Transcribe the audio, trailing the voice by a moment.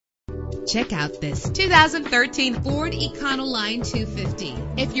Check out this 2013 Ford Econoline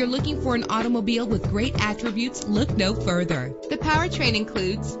 250. If you're looking for an automobile with great attributes, look no further. The powertrain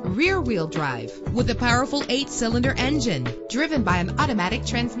includes rear-wheel drive with a powerful 8-cylinder engine driven by an automatic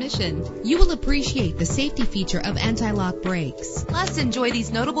transmission. You will appreciate the safety feature of anti-lock brakes. Plus, enjoy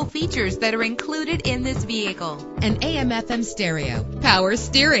these notable features that are included in this vehicle: an AM/FM stereo, power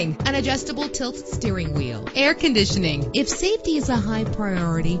steering, an adjustable tilt steering wheel, air conditioning. If safety is a high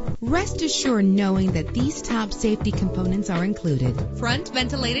priority, rest assured knowing that these top safety components are included: front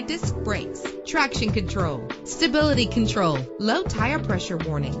ventilated disc brakes, traction control, stability control, low tire pressure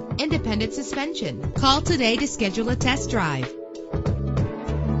warning, independent suspension. Call today to schedule a test drive.